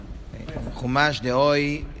Chumash de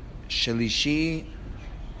hoy, Shelishi,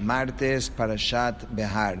 martes, Parashat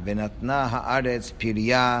Behar. Venatna haaretz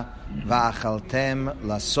pirya, va'achaltem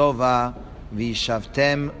lasova,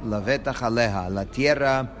 v'yishavtem lavetach aleha. La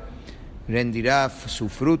tierra rendirá su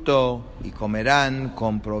fruto y comerán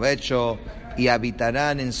con provecho y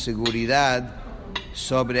habitarán en seguridad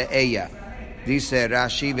sobre ella. Dice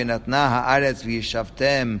Rashi, venatna haaretz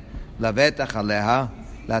v'yishavtem lavetach aleha.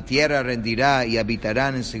 La tierra rendirá y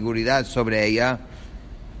habitarán en seguridad sobre ella.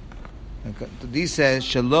 Dice,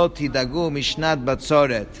 Shelot hidagu mishnat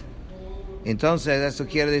batzoret. Entonces, eso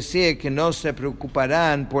quiere decir que no se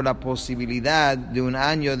preocuparán por la posibilidad de un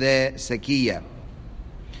año de sequía.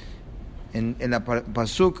 En la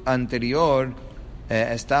pasuk anterior,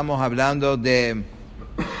 estamos hablando de...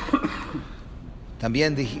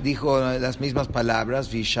 También dijo las mismas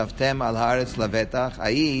palabras, Vishavtem al haaretz lavetach.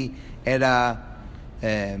 Ahí era...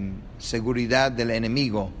 seguridad del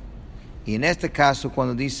enemigo, y en este caso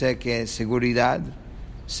cuando dice que seguridad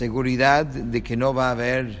de que no va a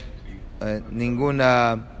haber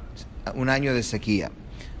un año de sequía.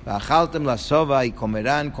 Va'achaltem lasova, y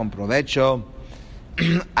comerán con provecho.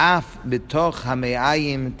 Af betoch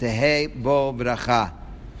hame'ayim tehei bo bracha.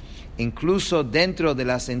 Incluso dentro de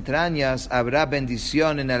las entrañas habrá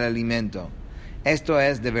bendición en el alimento. Esto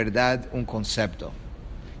es de verdad un concepto.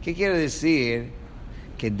 ¿Qué quiere decir?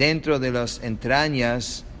 Que dentro de las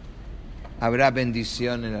entrañas habrá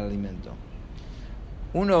bendición en el alimento.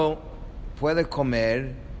 Uno puede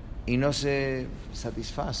comer y no se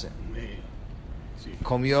satisface.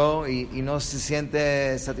 Comió y no se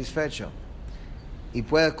siente satisfecho. Y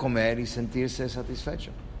puede comer y sentirse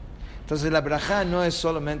satisfecho. Entonces la brajá no es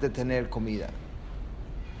solamente tener comida.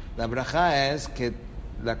 La brajá es que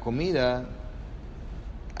la comida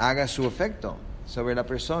haga su efecto sobre la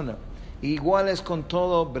persona. Igual es con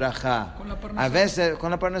todo brajá. A veces,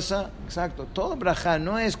 con la parnasá, exacto. Todo brajá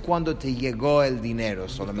no es cuando te llegó el dinero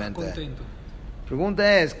solamente. La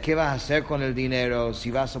pregunta es, ¿qué vas a hacer con el dinero?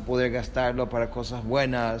 Si vas a poder gastarlo para cosas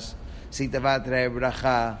buenas, si te va a traer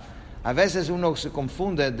brajá. A veces uno se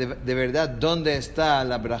confunde de verdad dónde está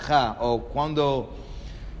la brajá o cuando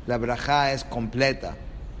la brajá es completa.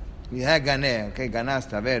 Y ya gané, ok,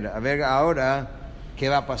 ganaste. A ver ahora, ¿qué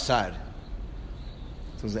va a pasar?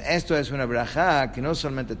 Entonces, esto es una brajá que no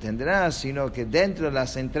solamente tendrá, sino que dentro de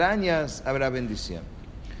las entrañas habrá bendición.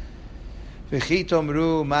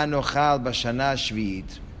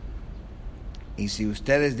 Y si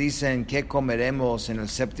ustedes dicen, ¿qué comeremos en el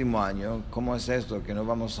séptimo año? ¿Cómo es esto? ¿Que no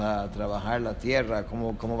vamos a trabajar la tierra?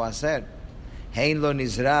 ¿Cómo va a ser? Hein lo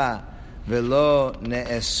nizra velo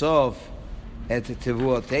neesof et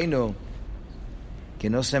tevuoteinu.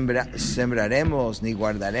 Que no sembraremos ni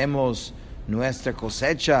guardaremos nuestra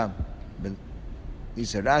cosecha,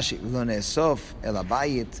 dice Rashi, el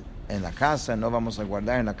abayit, en la casa, no vamos a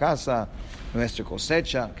guardar en la casa nuestra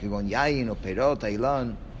cosecha, que con yain o perot,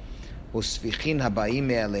 ailon, usfichin habayim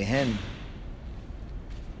alehen,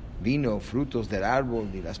 vino, frutos del árbol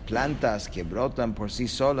y las plantas que brotan por sí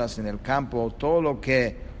solas en el campo, todo lo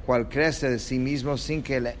cual crece de sí mismo sin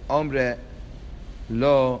que el hombre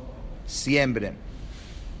lo siembre.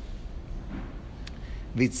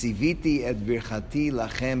 Vitziviti et birchati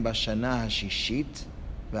lachem bashana hashishit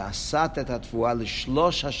ve'asat et hatfuah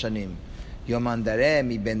l'shlosh hashanim. Yo mandaré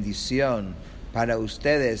mi bendición para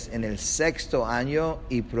ustedes en el sexto año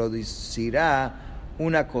y producirá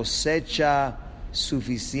una cosecha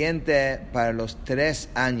suficiente para los 3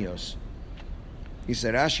 años.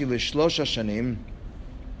 Dice Rashi l'shlosh hashanim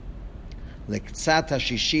lektzat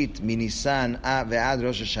hashishit minisan ve'ad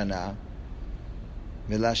rosh hashanah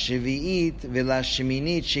ולשביעית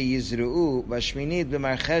ולשמינית שיזרעו, והשמינית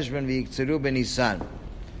במר חשבון ויקצרו בניסן.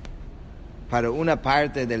 Para una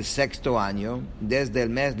parte del sexto año, desde el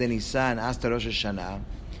mes de Nisan hasta Rosh Hashanah,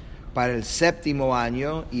 para el séptimo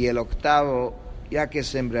año y el octavo, ya que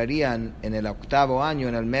sembrarían en el octavo año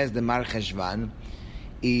en el mes de Mar Cheshvan,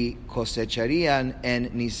 y cosecharían en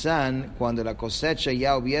Nisan cuando la cosecha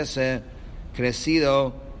ya hubiese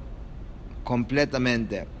crecido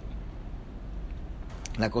completamente.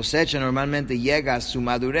 La cosecha normalmente llega a su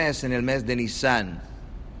madurez en el mes de Nisan.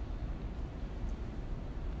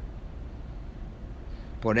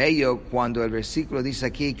 Por ello, cuando el versículo dice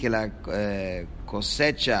aquí que la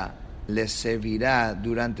cosecha les servirá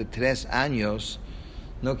durante 3 años,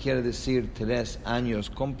 no quiere decir 3 años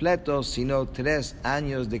completos, sino 3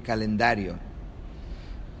 años de calendario.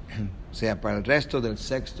 O sea, para el resto del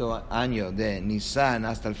sexto año de Nisan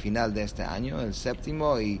hasta el final de este año, el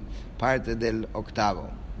séptimo y parte del octavo.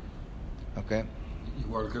 ¿Ok?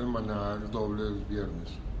 Igual que el maná doble el viernes.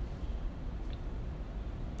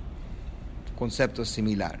 Concepto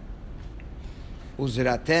similar.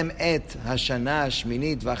 וזרעתם את השנה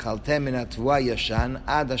השמינית ואכלתם מן התבואה ישן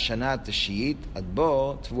עד השנה התשיעית, עד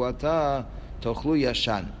בו תבואתה תאכלו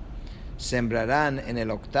yashan. Sembrarán en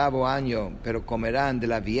el octavo año, pero comerán de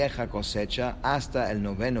la vieja cosecha hasta el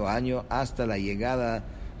noveno año, hasta la llegada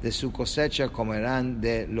de su cosecha comerán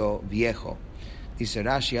de lo viejo. Dice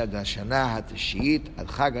Rashi, ad השנה התשיעית, עד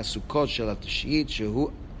חג הסוכות של התשיעית,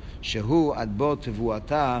 שהוא עד בו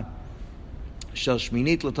תבואתה של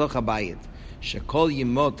שמינית לתוך הבית, שכל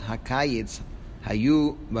ימות הקיץ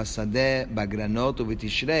היו בשדה בגרנות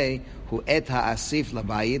ובתשרי, הוא עת האסיף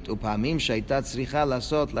לבית, ופעמים שהייתה צריכה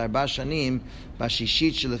לעשות ל4 שנים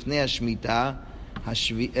בשישית שלפני השמיטה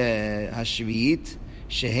השביעית,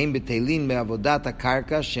 שהם בטלים מעבודת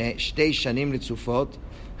הקרקע 2 שנים רצופות,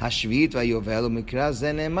 השביעית והיובל, ומקרא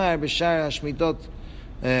זה נאמר בשאר השמיטות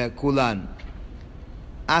כולן.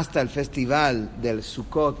 Hasta el festival del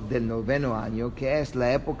Sukkot del noveno año, que es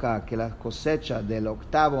la época que la cosecha del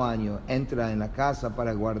octavo año entra en la casa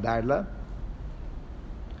para guardarla,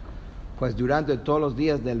 pues durante todos los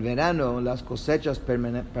días del verano las cosechas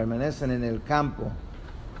permanecen en el campo.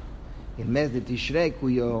 El mes de Tishrei,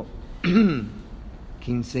 cuyo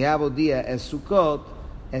 15º día es Sukkot,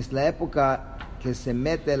 es la época que se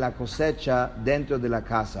mete la cosecha dentro de la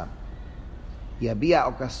casa. Y había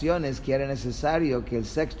ocasiones que era necesario que el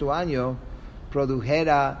 6º año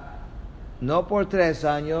produjera no por 3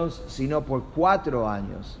 años, sino por 4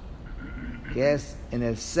 años, que es en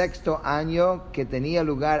el 6º año que tenía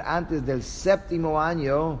lugar antes del 7º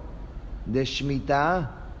año de Shemitah,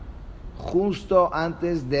 justo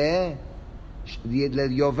antes del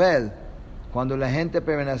Yovel, cuando la gente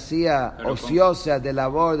permanecía ociosa de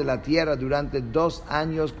labor de la tierra durante 2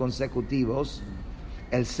 años consecutivos,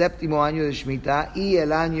 el 7º año de Shemitah y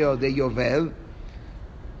el año de Yovel.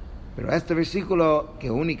 Pero este versículo,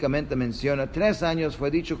 que únicamente menciona 3 años,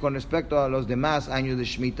 fue dicho con respecto a los demás años de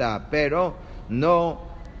Shemitah, pero no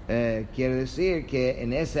quiere decir que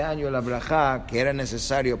en ese año la brajá, que era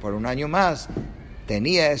necesario por 1 año más,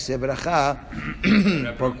 tenía ese brajá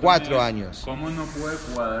por 4 años. ¿Cómo no puede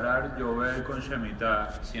cuadrar Yovel con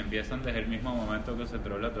Shemitah si empiezan desde el mismo momento que se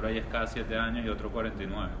entregó la Torah y es cada 7 años y otro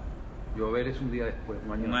 49? Yovel es un día después,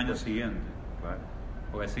 un año siguiente. Claro.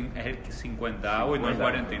 Porque es el 50º y no el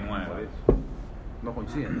 49. No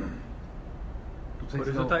coinciden, ¿no? Por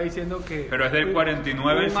eso está diciendo que... Pero es del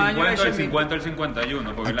 49 al 50, del 50 al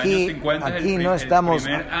 51, porque aquí, el año 50 es el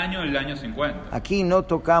primer año del año 50. Aquí no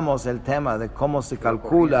tocamos el tema de cómo se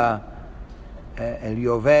calcula el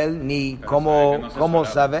Yovel, ni cómo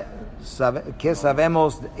qué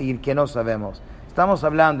sabemos y qué no sabemos. Estamos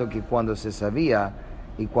hablando que cuando se sabía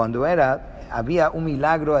y cuando había un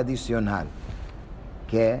milagro adicional,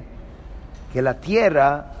 que la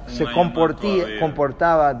tierra se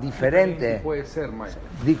comportaba diferente,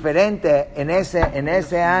 diferente en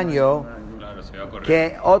ese año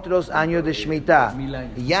que otros años de Shemitah.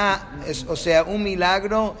 Ya es, o sea, un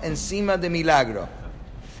milagro encima de milagro.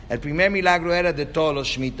 El primer milagro era de todos los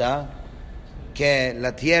Shemitah, que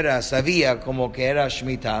la tierra sabía como que era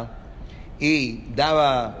Shemitah y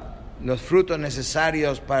daba los frutos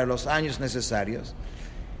necesarios para los años necesarios.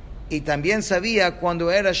 Y también sabía cuando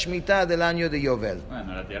era Shemitah del año de Yovel.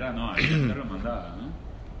 Bueno, la tierra no, hay que lo mandaba, ¿no?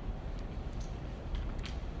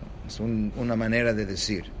 Es una manera de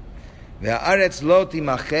decir. והארץ לא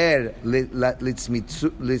תימכר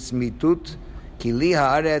לצמיתות, כי לי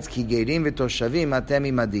הארץ כי גרים ותושבים אתם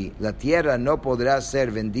עמדי. La tierra no podrá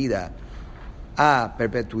ser vendida a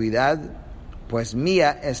perpetuidad, pues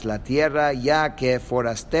mía es la tierra, ya que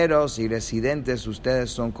forasteros y residentes ustedes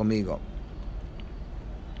son conmigo.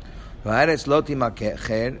 והארץ לא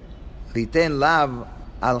תימכר, ליתן לאו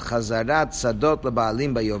על חזרת שדות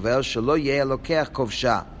לבעלים ביובל, שלא יהיה לוקח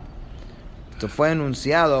כובשה. Esto fue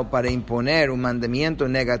anunciado para imponer un mandamiento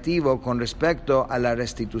negativo con respecto a la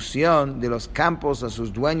restitución de los campos a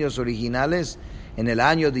sus dueños originales en el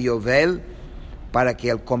año de Yovel, para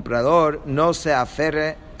que el comprador no se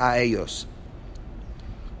aferre a ellos.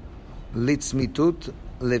 Litzmitut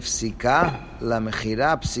lefsika, la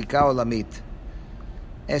mejira psika olamit.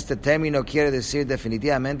 Este término quiere decir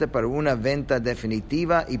definitivamente para una venta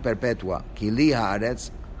definitiva y perpetua. Ki li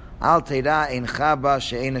haaretz al teira eincha ba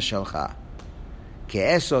she'ena shelcha.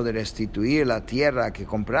 Que eso de restituir la tierra que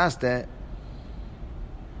compraste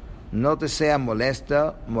no te sea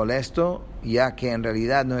molesto, ya que en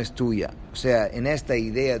realidad no es tuya. O sea, en esta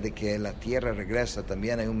idea de que la tierra regresa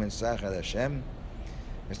también hay un mensaje de Hashem.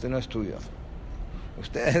 Esto no es tuyo.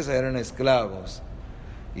 Ustedes eran esclavos.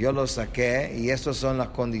 Yo los saqué y estas son las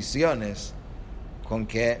condiciones con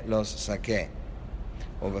que los saqué.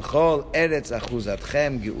 ובכל ארץ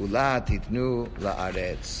אחוזתכם גאולה תיתנו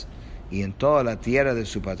לארץ. y en toda la tierra de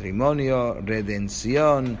su patrimonio,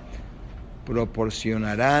 redención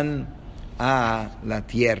proporcionarán a la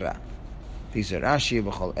tierra. Dice Rashi,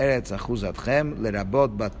 B'chol eretz achuzatchem,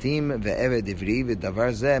 lerabot batim ve'eved ivri,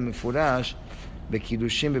 ודבר זה מפורש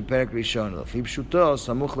בקידושים בפרק ראשון. לפי פשוטו,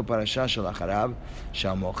 סמוך לפרשה של אחריו,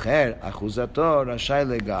 שהמוכר אחוזתו רשאי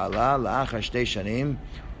לגאלה לאחר 2 שנים,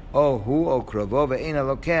 o הוא o קרובו, ואין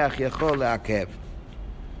הלוקח יכול לעכב.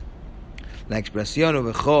 La expresión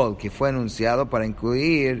ubejol, que fue enunciado para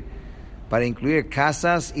incluir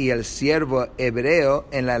casas y el siervo hebreo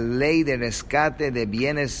en la ley de rescate de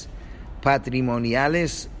bienes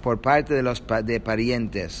patrimoniales por parte de los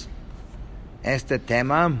parientes. Este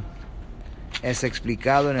tema es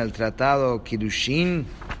explicado en el tratado Kiddushin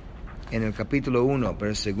en el capítulo 1,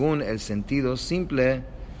 pero según el sentido simple,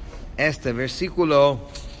 este versículo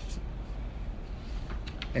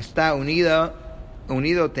está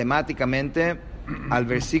unido temáticamente al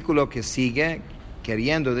versículo que sigue,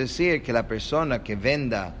 queriendo decir que la persona que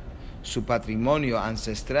venda su patrimonio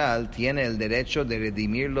ancestral tiene el derecho de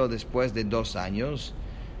redimirlo después de 2 años,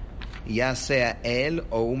 ya sea él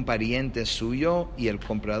o un pariente suyo, y el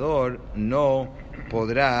comprador no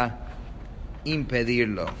podrá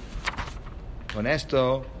impedirlo. Con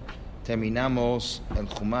esto terminamos el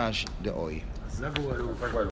Chumash de hoy.